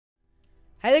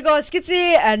Hey there guys, Skits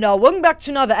here, and welcome back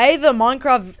to another Aether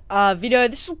Minecraft video.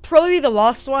 This will probably be the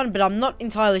last one, but I'm not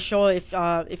entirely sure if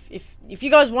you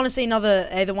guys want to see another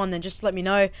Aether one, then just let me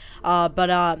know.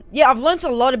 Yeah, I've learned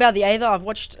a lot about the Aether. I've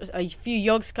watched a few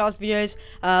Yogscast videos.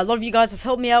 A lot of you guys have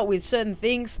helped me out with certain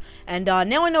things, and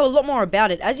now I know a lot more about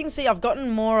it. As you can see, I've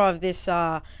gotten more of this.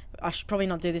 I should probably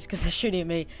not do this because they're shooting at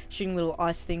me, shooting little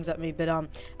ice things at me. But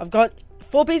I've got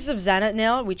 4 pieces of Zanite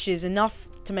now, which is enough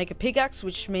to make a pickaxe,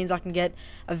 which means I can get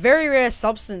a very rare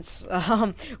substance,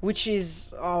 which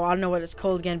is, oh, I don't know what it's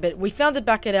called again, but we found it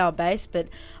back at our base. But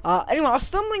anyway, I was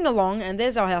stumbling along, and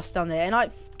there's our house down there, and I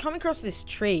come across this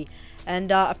tree, and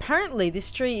apparently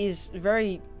this tree is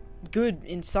very good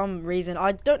in some reason.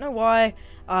 I don't know why,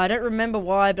 I don't remember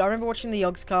why, but I remember watching the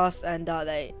Yogscast, and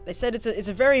they said it's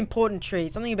a very important tree.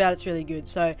 Something about it's really good,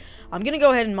 so I'm gonna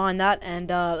go ahead and mine that, and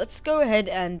let's go ahead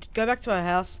and go back to our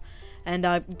house and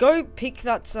go pick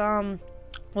that well,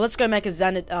 let's go make a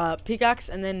Zanite pickaxe,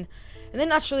 and then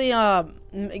actually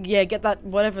yeah, get that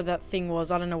whatever that thing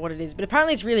was. I don't know what it is, but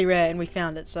apparently it's really rare and we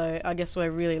found it, so I guess we're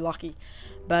really lucky.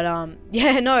 But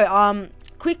yeah, no,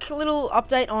 quick little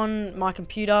update on my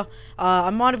computer. I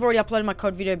might have already uploaded my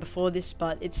COD video before this,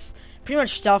 but it's pretty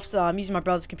much stuffed. I'm using my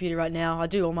brother's computer right now. I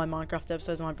do all my Minecraft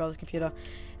episodes on my brother's computer.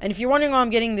 And if you're wondering why I'm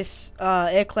getting this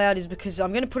air cloud, is because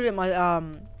I'm going to put it at my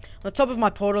on the top of my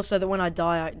portal, so that when I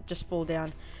die, I just fall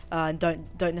down and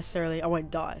don't necessarily, I won't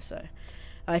die. So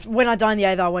when I die in the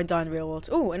Aether, I won't die in the real world.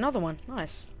 Oh, another one,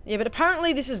 nice. Yeah, but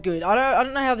apparently this is good. I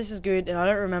don't know how this is good, and I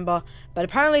don't remember, but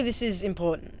apparently this is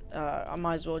important. I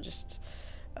might as well just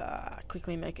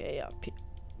quickly make a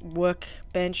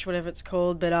workbench, whatever it's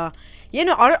called. But yeah,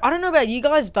 no, I don't know about you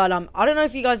guys, but I don't know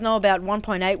if you guys know about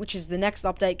 1.8, which is the next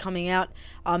update coming out.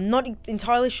 I'm not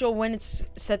entirely sure when it's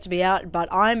set to be out,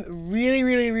 but I'm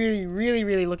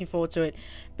really looking forward to it,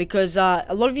 because a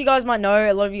lot of you guys might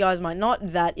know, a lot of you guys might not,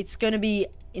 that it's going to be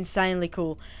insanely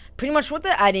cool. Pretty much what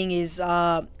they're adding is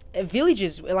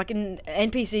villages, like in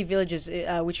NPC villages,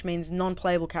 which means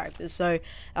non-playable characters. So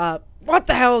what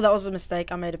the hell, that was a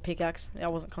mistake. I made a pickaxe, I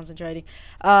wasn't concentrating.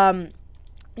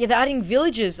 Yeah, they're adding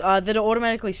villages that are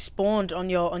automatically spawned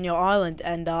on your island,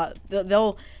 and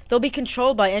they'll be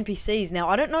controlled by NPCs. Now,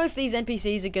 I don't know if these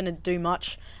NPCs are going to do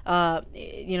much,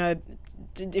 you know,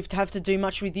 if to have to do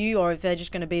much with you, or if they're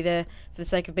just going to be there for the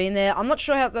sake of being there. I'm not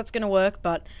sure how that's going to work,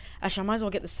 but actually I might as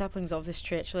well get the saplings of this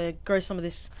tree. Actually, grow some of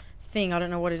this thing. I don't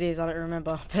know what it is, I don't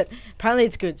remember, but apparently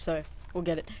it's good, so we'll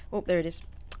get it. Oh, there it is.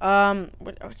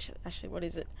 Actually, what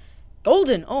is it?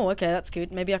 Golden. Oh, okay, that's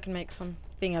good. Maybe I can make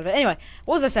something out of it. Anyway,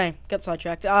 what was I saying? Got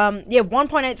sidetracked. Yeah,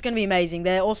 1.8 is going to be amazing.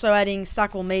 They're also adding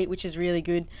sackle meat, which is really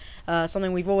good.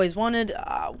 Something we've always wanted.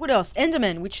 What else?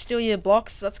 Endermen, which steal your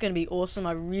blocks. That's going to be awesome.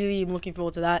 I really am looking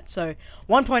forward to that. So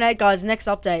 1.8, guys, next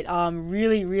update. I'm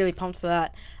really pumped for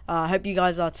that. I hope you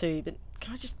guys are too. But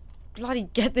can I just bloody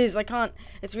get this? I can't.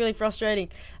 It's really frustrating.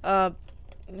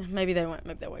 Maybe they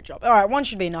won't drop. All right, 1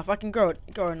 should be enough. I can grow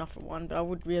enough for 1, but I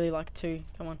would really like 2.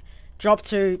 Come on, drop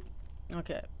 2.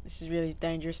 Okay, this is really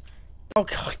dangerous. Oh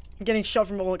god, I'm getting shot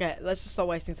from all. Okay, let's just stop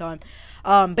wasting time.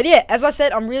 But yeah, as I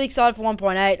said, I'm really excited for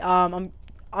 1.8.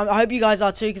 I hope you guys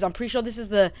are too, because I'm pretty sure this is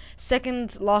the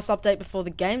second last update before the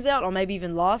game's out, or maybe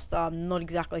even last. I'm not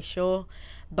exactly sure,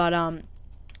 but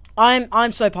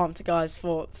I'm so pumped, guys,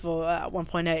 for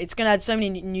 1.8. It's gonna add so many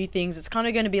new things. It's kind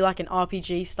of going to be like an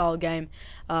RPG style game.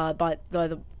 By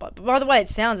the way it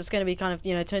sounds, it's going to be kind of,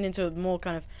 you know, turned into a more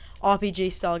kind of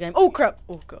RPG style game. Oh crap!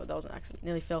 Oh god, that was an accident.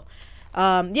 Nearly fell.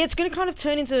 Yeah, it's going to kind of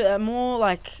turn into a more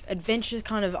like adventure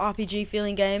kind of RPG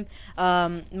feeling game.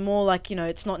 More like, you know,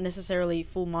 it's not necessarily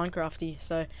full Minecrafty.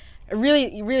 So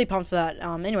really pumped for that.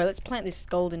 Anyway, let's plant this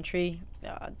golden tree.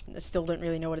 I still don't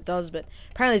really know what it does, but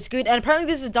apparently it's good. And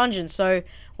apparently this is a dungeon, so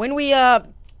when we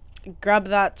grab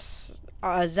that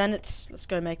Zanite, let's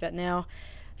go make that now.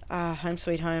 Home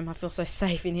sweet home. I feel so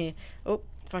safe in here. Oh,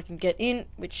 if I can get in,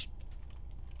 which,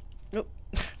 nope.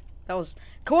 That was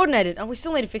coordinated. Oh, we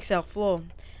still need to fix our floor.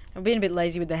 I'm being a bit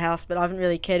lazy with the house, but I haven't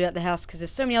really cared about the house because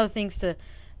there's so many other things to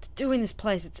do in this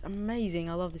place. It's amazing.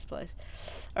 I love this place.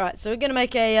 Alright, so we're going to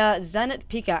make a Zanite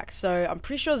pickaxe. So I'm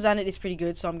pretty sure Zanite is pretty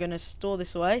good, so I'm going to store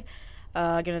this away.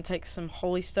 I'm going to take some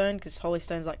holy stone, because holy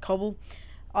stone's like cobble.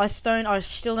 Ice stone, I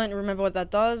still don't remember what that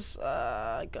does.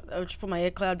 I'll just put my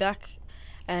air cloud back.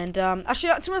 And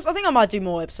actually, to be honest, I think I might do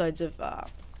more episodes of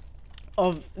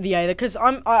the Aether, because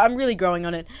I'm really growing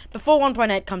on it. Before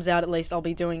 1.8 comes out, at least, I'll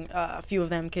be doing a few of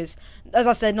them, because, as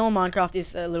I said, normal Minecraft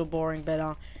is a little boring,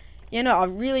 but yeah, no, I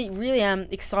really am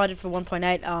excited for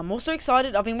 1.8. I'm also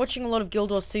excited. I've been watching a lot of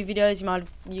Guild Wars 2 videos.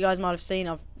 You guys might have seen.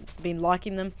 I've been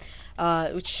liking them,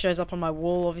 which shows up on my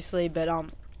wall, obviously. But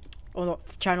or not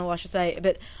channel, I should say.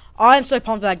 But I'm so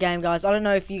pumped for that game, guys. I don't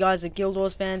know if you guys are Guild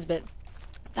Wars fans, but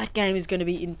that game is going to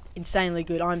be insanely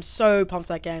good. I'm so pumped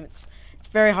for that game. It's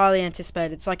very highly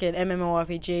anticipated. It's like an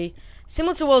MMORPG,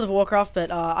 similar to World of Warcraft,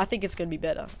 but I think it's going to be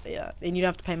better. Yeah, and you don't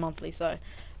have to pay monthly, so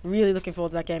really looking forward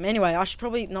to that game. Anyway, I should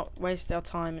probably not waste our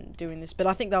time in doing this, but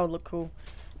I think that would look cool.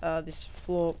 This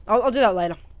floor, I'll do that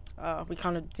later. We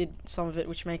kind of did some of it,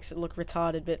 which makes it look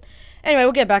retarded, but anyway,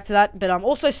 we'll get back to that. But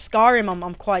also Skyrim,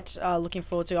 I'm quite looking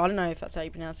forward to. I don't know if that's how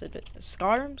you pronounce it, but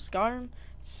Skyrim.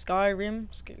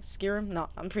 No,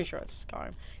 I'm pretty sure it's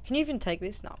Skyrim. Can you even take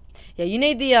this? No. Yeah, you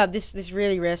need the this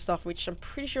really rare stuff, which I'm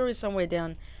pretty sure is somewhere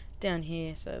down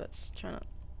here. So let's try not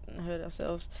hurt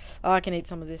ourselves. I can eat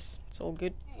some of this. It's all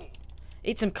good.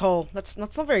 Eat some coal. That's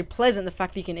not very pleasant. The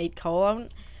fact that you can eat coal.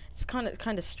 It's kind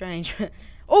of strange.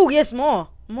 Oh yes, more.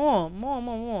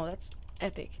 That's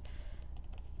epic.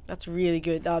 That's really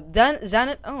good.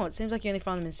 Zanite. Oh, it seems like you only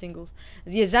find them in singles.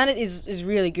 Yeah, Zanite is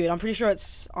really good. I'm pretty sure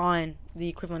it's iron, the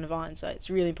equivalent of iron. So it's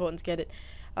really important to get it.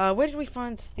 Where did we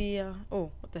find the?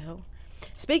 Oh, what the hell?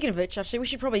 Speaking of which, actually, we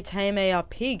should probably tame a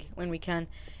pig when we can.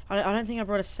 I don't think I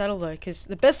brought a saddle though, because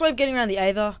the best way of getting around the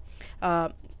Aether,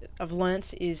 I've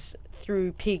learnt, is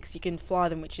through pigs. You can fly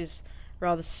them, which is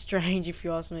rather strange if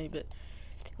you ask me. But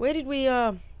where did we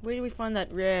find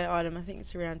that rare item? I think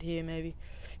it's around here, maybe.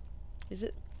 Is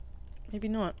it? Maybe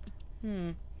not.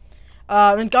 And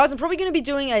guys, I'm probably going to be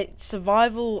doing a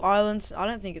survival island. I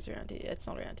don't think it's around here. It's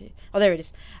not around here. Oh, there it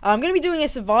is. I'm going to be doing a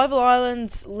survival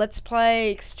island let's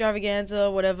play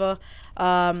extravaganza, whatever.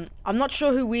 I'm not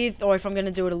sure who with, or if I'm going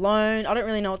to do it alone. I don't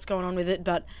really know what's going on with it,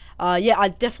 but yeah, I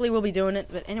definitely will be doing it.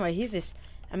 But anyway, here's this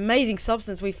amazing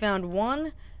substance we found.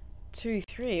 1, 2,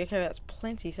 3. Okay, that's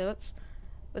plenty. So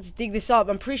let's dig this up.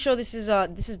 I'm pretty sure this is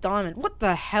diamond. What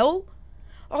the hell?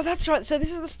 Oh, that's right. So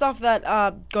this is the stuff that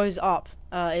goes up.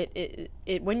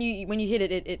 When you hit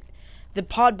it, the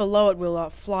part below it will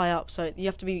fly up. So you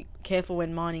have to be careful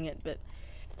when mining it. But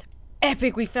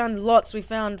epic! We found lots. We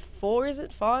found 4. Is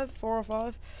it 5? 4 or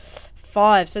 5?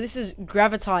 5. So this is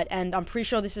gravitite, and I'm pretty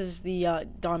sure this is the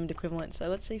diamond equivalent. So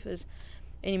let's see if there's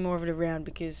any more of it around,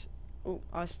 because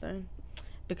ice stone.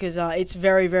 Because it's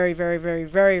very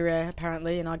rare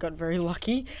apparently, and I got very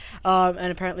lucky.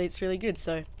 And apparently it's really good.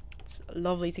 So it's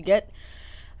lovely to get.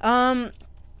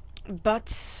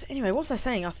 But anyway, what was I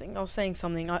saying? I think I was saying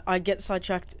something. I get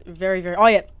sidetracked very. Oh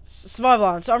yeah, survival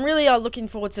island. So I'm really looking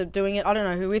forward to doing it. I don't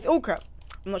know who with. Oh crap,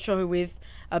 I'm not sure who with.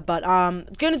 But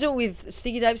gonna do it with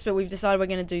sticky tapes. But we've decided we're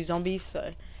gonna do zombies.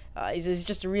 So he's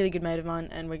just a really good mate of mine,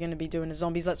 and we're gonna be doing a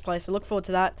zombies let's play. So look forward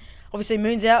to that. Obviously,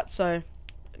 Moon's out, so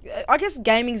I guess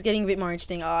gaming's getting a bit more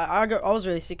interesting. I was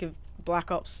really sick of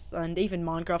Black Ops and even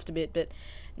Minecraft a bit, but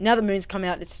now that Moon's come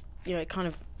out, it's it kind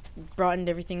of brightened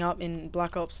everything up in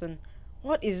Black Ops. And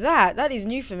what is that? That is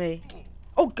new for me.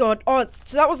 Oh god. Oh,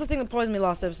 so that was the thing that poisoned me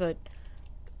last episode.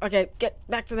 Okay, get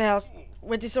back to the house.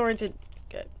 We're disoriented.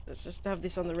 Okay, let's just have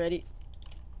this on the ready,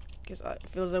 because I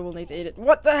feel as though we'll need to eat it.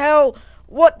 What the hell?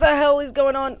 What the hell is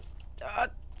going on?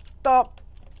 Stop.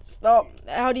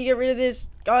 How do you get rid of this?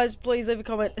 Guys, please leave a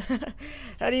comment.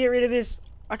 How do you get rid of this?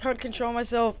 I can't control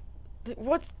myself.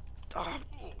 What? Oh,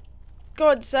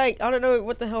 God's sake. I don't know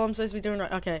what the hell I'm supposed to be doing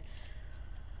right. Okay.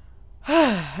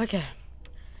 Okay.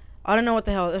 I don't know what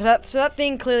the hell. So that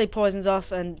thing clearly poisons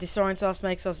us and disorients us,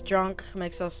 makes us drunk,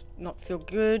 makes us not feel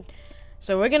good.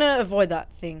 So we're gonna avoid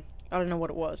that thing. I don't know what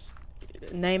it was.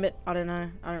 Name it. I don't know.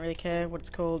 I don't really care what it's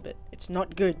called, but it's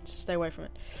not good. So stay away from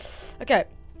it. Okay.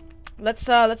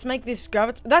 Let's make this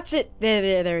gravity. That's it.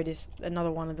 There it is. Another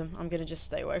one of them. I'm gonna just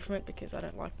stay away from it because I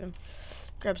don't like them.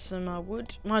 Grab some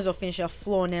wood. Might as well finish our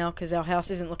floor now, because our house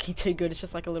isn't looking too good. It's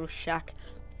just like a little shack.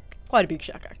 Quite a big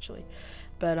shack, actually.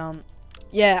 But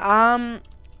yeah.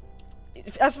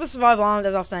 As for Survival Island,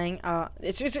 as I was saying,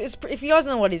 it's if you guys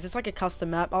know what it is, it's like a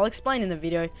custom map. I'll explain in the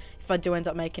video if I do end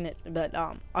up making it. But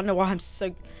I don't know why I'm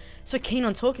so keen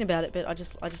on talking about it. But I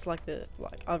just like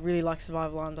I really like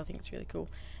Survival Island. I think it's really cool.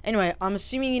 Anyway, I'm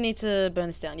assuming you need to burn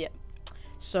this down. Yeah.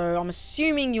 So I'm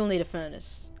assuming you'll need a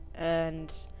furnace,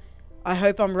 and I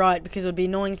hope I'm right, because it would be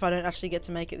annoying if I don't actually get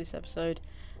to make it this episode.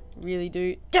 Really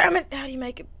do. Damn it! How do you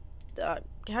make it?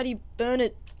 How do you burn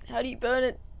it? How do you burn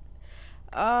it?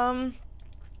 Oh,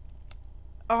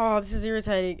 this is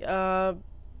irritating.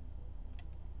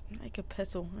 Make a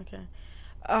petal. Okay.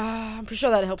 I'm pretty sure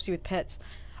that helps you with pets.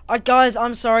 Guys,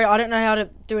 I'm sorry. I don't know how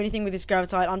to do anything with this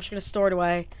gravitite. I'm just gonna store it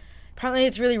away. Apparently,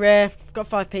 it's really rare. I've got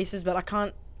 5 pieces, but I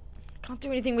can't do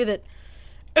anything with it.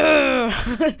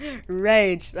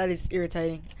 Rage. That is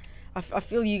irritating. I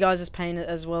feel you guys' pain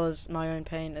as well as my own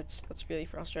pain. That's really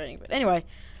frustrating. But anyway,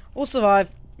 we'll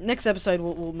survive. Next episode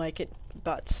we'll make it.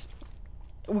 But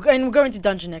we'll go into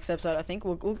dungeon next episode, I think.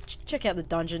 We'll check out the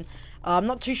dungeon. I'm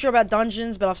not too sure about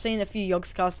dungeons, but I've seen a few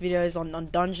Yogscast videos on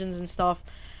dungeons and stuff.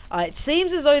 It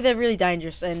seems as though they're really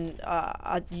dangerous, and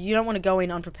you don't want to go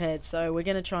in unprepared, so we're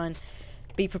going to try and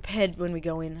be prepared when we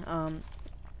go in.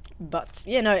 But,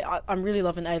 yeah, no, I'm really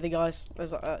loving Aether, guys.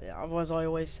 As I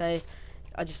always say,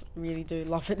 I just really do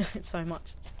love it so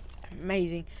much. It's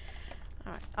amazing.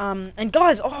 Alright, and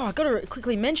guys, I gotta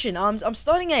quickly mention, I'm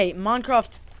starting a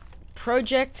Minecraft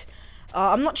project.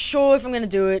 I'm not sure if I'm gonna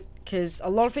do it, because a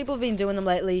lot of people have been doing them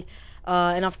lately,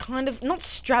 and I've kind of, not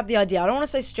strapped the idea, I don't want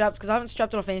to say strapped, because I haven't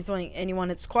strapped it off anyone,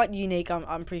 it's quite unique,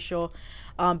 I'm pretty sure,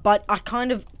 but I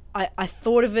kind of, I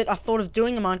thought of it, I thought of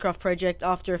doing a Minecraft project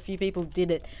after a few people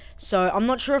did it, so I'm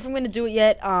not sure if I'm going to do it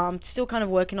yet. I'm still kind of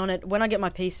working on it. When I get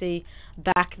my PC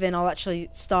back, then I'll actually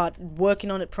start working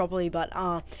on it properly, but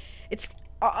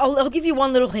I'll give you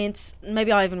one little hint,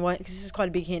 maybe I even won't, because this is quite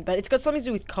a big hint, but it's got something to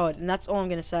do with code, and that's all I'm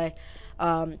going to say,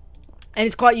 and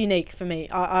it's quite unique for me.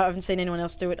 I haven't seen anyone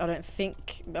else do it, I don't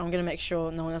think. I'm going to make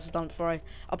sure no one else has done it before I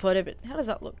upload it, but how does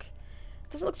that look?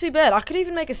 Doesn't look too bad. I could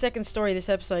even make a second story this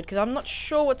episode, because I'm not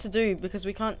sure what to do, because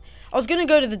we can't... I was going to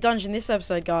go to the dungeon this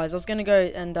episode, guys. I was going to go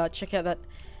and check out that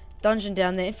dungeon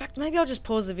down there. In fact, maybe I'll just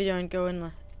pause the video and go in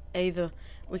the Aether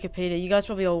Wikipedia. You guys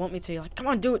probably all want me to. You're like, come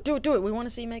on, do it, do it, do it. We want to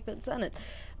see you make that Zanite.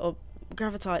 Or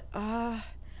Gravitite.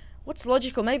 What's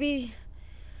logical? Maybe...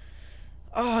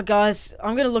 Oh, guys,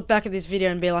 I'm going to look back at this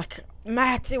video and be like,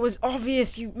 Matt, it was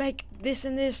obvious. You make this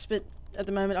and this, but at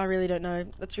the moment, I really don't know.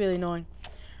 That's really annoying.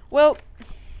 Well,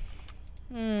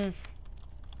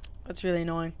 that's really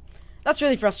annoying. That's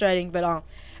really frustrating, but a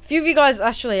few of you guys,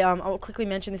 actually, I'll quickly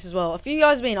mention this as well. A few of you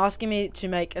guys have been asking me to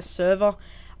make a server.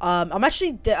 I'm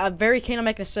actually very keen on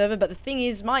making a server, but the thing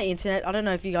is, my internet, I don't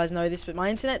know if you guys know this, but my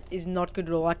internet is not good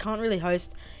at all. I can't really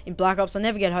host in Black Ops. I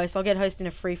never get host. I'll get host in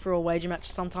a free-for-all wager match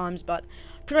sometimes, but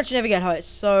pretty much never get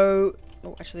host. So,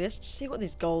 actually, let's see what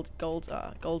this gold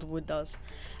wood does.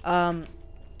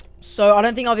 So, I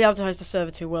don't think I'll be able to host a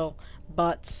server too well,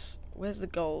 but where's the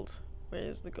gold?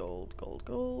 Where's the gold?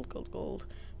 Gold.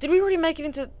 Did we already make it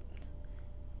into...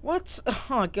 What?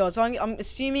 Oh, God. So, I'm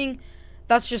assuming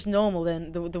that's just normal,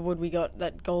 then, the wood we got.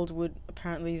 That gold wood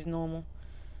apparently is normal.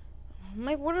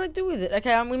 Maybe, what did I do with it?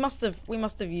 Okay, we must have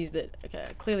used it. Okay,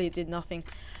 clearly it did nothing.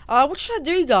 What should I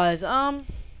do, guys?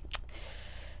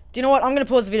 Do you know what? I'm gonna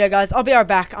pause the video, guys. I'll be right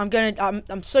back.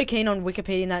 I'm so keen on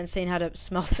Wikipedia and that and seeing how to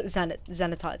smelt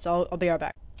Zanite, so I'll be right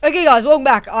back. Okay, guys, welcome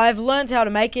back. I've learned how to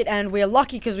make it, and we're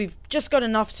lucky because we've just got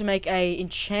enough to make a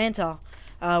enchanter,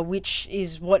 which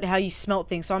is how you smelt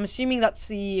things. So I'm assuming that's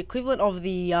the equivalent of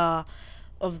the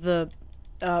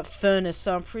furnace.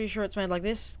 So I'm pretty sure it's made like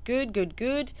this.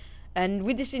 Good. And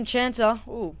with this enchanter,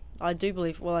 I don't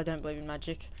believe in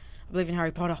magic. I believe in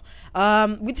Harry Potter.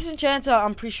 With this enchanter,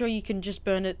 I'm pretty sure you can just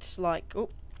burn it like...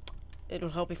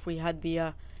 it'll help if we had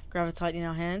the Gravitite in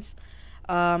our hands.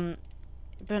 Burn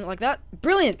it like that.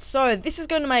 Brilliant! So, this is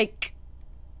going to make...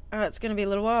 it's going to be a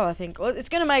little while, I think. Well, it's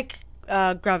going to make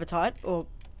Gravitite, or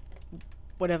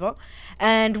whatever.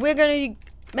 And we're going to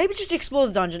maybe just explore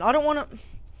the dungeon. I don't want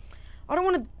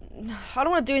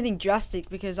to do anything drastic,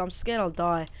 because I'm scared I'll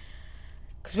die.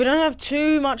 Because we don't have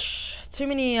too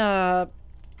many...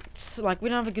 like, we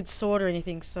don't have a good sword or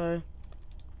anything, so...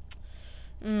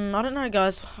 I don't know,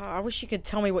 guys. I wish you could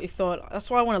tell me what you thought. That's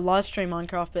why I want to live stream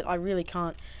Minecraft, but I really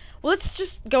can't. Well, let's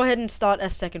just go ahead and start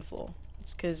our second floor.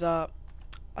 It's because, I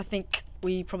think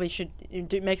we probably should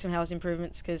make some house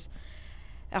improvements, because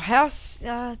our house,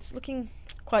 it's looking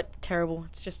quite terrible.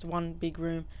 It's just one big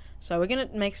room. So we're going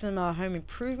to make some home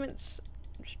improvements,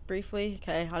 just briefly.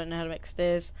 Okay, I don't know how to make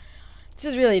stairs. This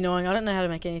is really annoying. I don't know how to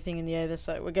make anything in the Aether,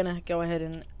 so we're going to go ahead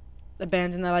and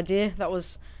abandon that idea. That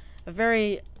was a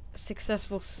very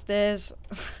successful stairs.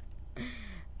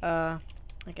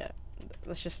 Okay,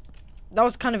 let's just... That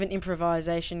was kind of an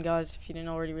improvisation, guys, if you didn't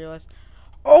already realize.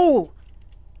 Oh,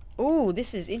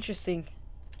 this is interesting.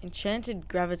 Enchanted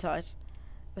Gravitite.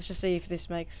 Let's just see if this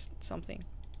makes something.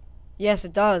 Yes,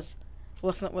 it does.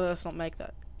 Well, let's not make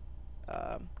that.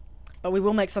 But we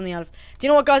will make something out of... Do you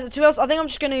know what, guys? To us, I think I'm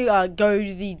just going to go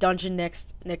to the dungeon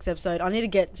next episode. I need to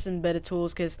get some better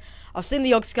tools, because I've seen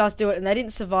the Yogscast do it, and they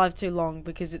didn't survive too long,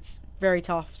 because it's very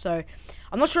tough. So,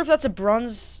 I'm not sure if that's a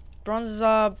bronze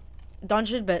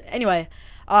dungeon, but anyway.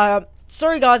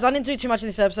 Sorry, guys, I didn't do too much in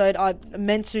this episode. I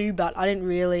meant to, but I didn't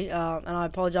really, and I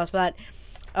apologize for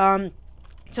that.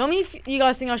 Tell me if you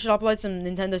guys think I should upload some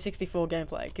Nintendo 64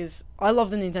 gameplay, because I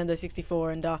love the Nintendo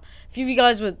 64, and a few of you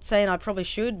guys were saying I probably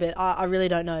should, but I really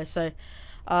don't know. So,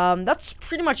 that's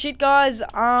pretty much it, guys.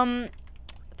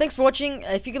 Thank thanks for watching.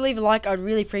 If you could leave a like, I'd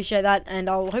really appreciate that, and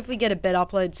I'll hopefully get a better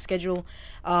upload schedule,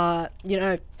 you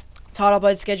know, tight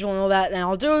upload schedule and all that, and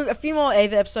I'll do a few more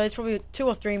Aether episodes, probably 2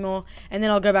 or 3 more, and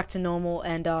then I'll go back to normal,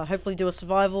 and hopefully do a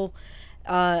survival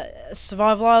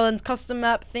island custom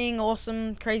map thing.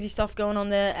 Awesome, crazy stuff going on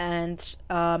there, and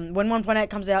when 1.8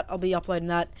 comes out, I'll be uploading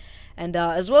that, and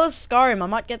as well as Skyrim. I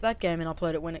might get that game and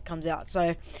upload it when it comes out.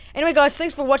 So anyway guys,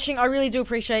 thanks for watching. I really do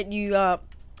appreciate you,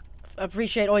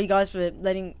 appreciate all you guys for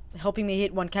helping me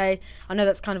hit 1K. I know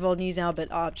that's kind of old news now,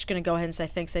 but I'm just gonna go ahead and say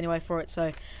thanks anyway for it.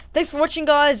 So thanks for watching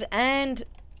guys, and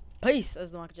peace,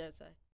 as the Michael J would say.